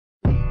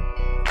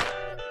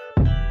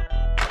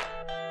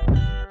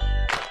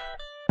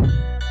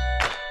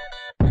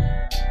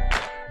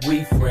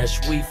We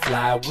fresh, we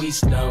fly, we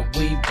stunt,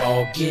 we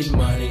ball, get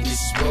money,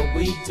 this is what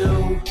we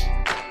do.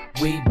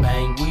 We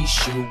bang, we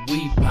shoot,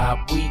 we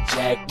pop, we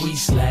jack, we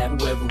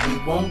slap whoever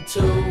we want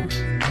to.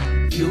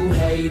 You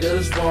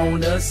haters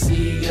wanna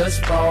see us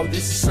fall,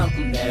 this is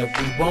something that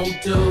we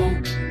won't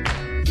do.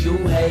 You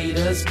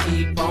haters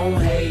keep on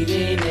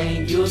hating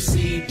and you'll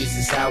see this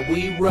is how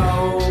we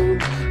roll.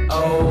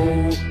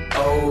 Oh,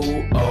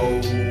 oh,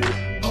 oh,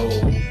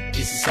 oh,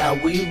 this is how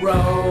we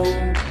roll.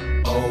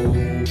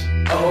 Oh,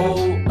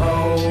 oh,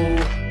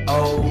 oh,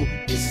 oh,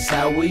 this is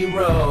how we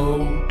roll.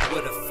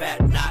 With a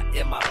fat knot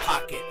in my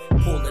pocket,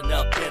 pulling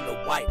up in the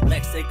white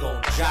Lex, they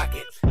gon' jock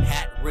it.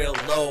 Hat real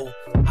low,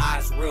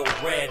 eyes real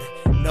red,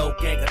 no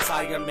gang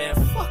attire, man,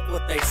 fuck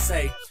what they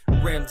say.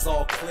 Rims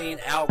all clean,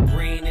 out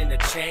green in the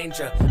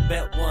changer.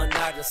 Bet one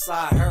night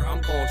inside her, I'm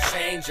gon'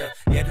 change her.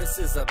 Yeah, this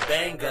is a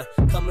banger,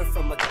 coming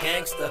from a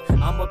gangster.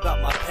 I'm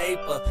about my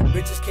paper,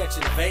 bitches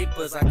catching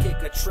vapors. I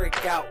kick a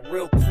trick out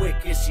real quick,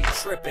 is she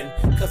tripping?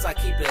 Cause I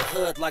keep it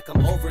hood like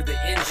I'm over the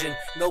engine.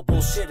 No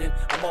bullshitting,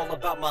 I'm all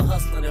about my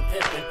hustling and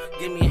pimping.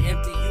 Give me an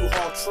empty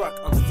U-Haul truck,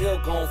 I'm still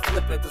gon'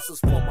 flip it. This is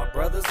for my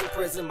brothers in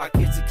prison, my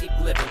kids to keep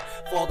living.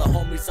 For all the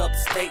homies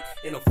upstate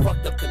in them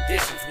fucked up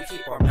conditions. We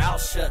keep our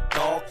mouths shut,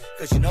 dawg,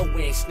 cause you know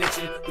we ain't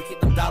snitching. We keep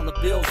them dollar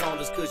bills on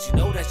us, cause you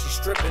know that she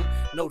stripping.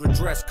 Know the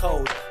dress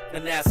code,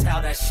 and that's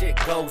how that shit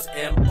goes.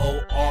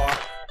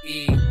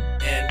 M-O-R-E-N.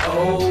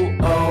 Oh,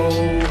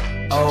 oh,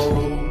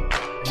 oh.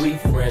 We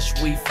fresh,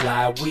 we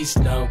fly, we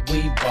stunt,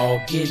 we ball,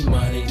 get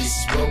money, this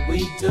is what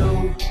we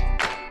do.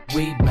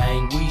 We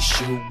bang, we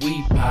shoot,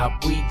 we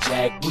pop, we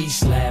jack, we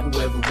slap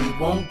whoever we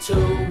want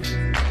to.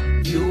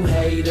 You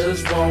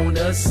haters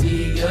wanna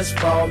see us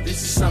fall,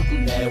 this is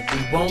something that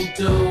we won't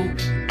do.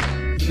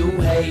 You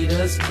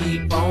haters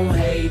keep on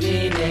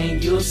hating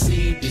and you'll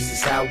see this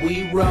is how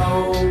we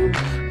roll.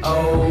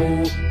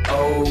 Oh,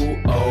 oh,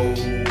 oh,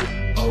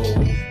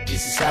 oh,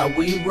 this is how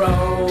we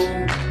roll.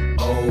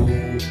 Oh,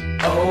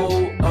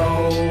 oh,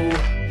 oh,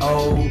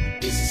 oh,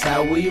 this is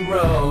how we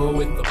roll.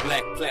 With a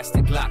black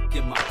plastic lock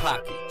in my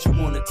pocket, you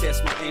wanna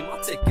test my aim,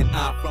 I'll take an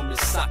eye from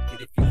his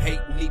socket. If you hate,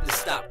 need to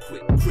stop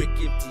quick. Quick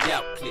empty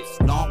out clips,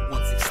 long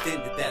ones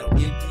extended, that'll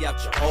empty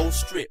out your whole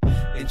strip.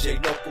 And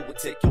J-Loco will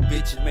take your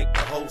bitch and make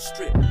the whole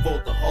strip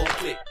for the whole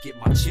clip. Get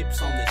my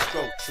chips on that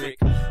stroke trick.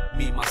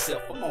 Me,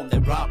 myself, I'm on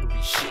that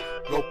robbery shit.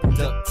 Rope and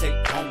duct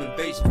tape, home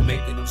invasion,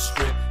 making them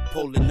strip.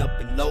 Pulling up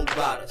in low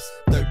riders,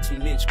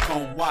 13-inch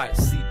chrome wires,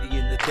 CD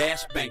in the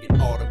dash, banging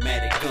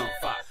automatic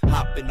gunfire.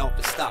 Hopping off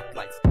the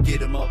stoplights, get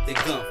them up, they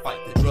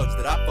gunfight. The drugs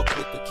that I fuck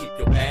with will keep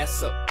your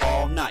ass up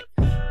all night.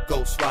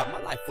 Ghost ride, my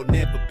life will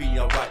never be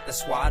alright.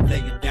 That's why I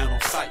lay him down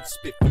on sight,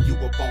 spit for you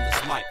up on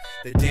this mic.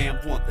 The damn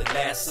one, the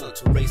last son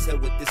to raise hell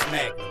with this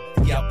magnum.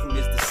 The outcome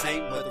is the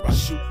same, whether I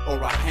shoot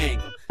or I hang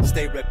him.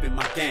 Stay reppin'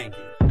 my gang,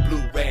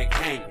 blue rag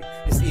hanging.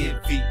 It's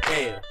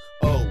NVL.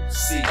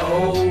 O-C.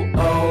 Oh,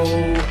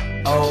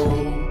 oh,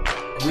 oh.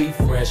 We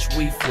fresh,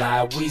 we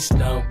fly, we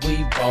stunt,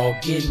 we ball,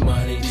 get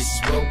money, this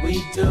is what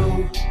we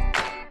do.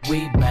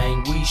 We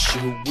bang, we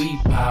shoot, we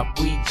pop,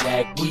 we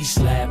jack, we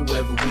slap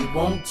whoever we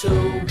want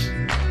to.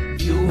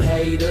 You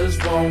haters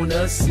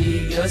wanna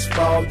see us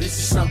fall, this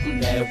is something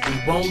that we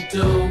won't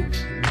do.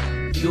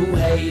 You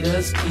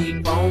haters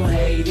keep on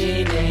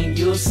hating and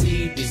you'll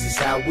see this is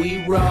how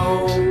we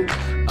roll.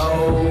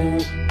 Oh,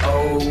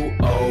 oh,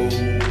 oh,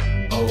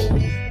 oh,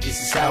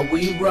 this is how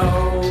we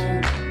roll.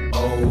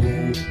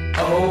 Oh,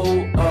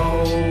 oh,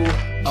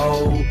 oh,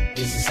 oh,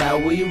 this is how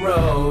we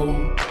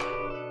roll.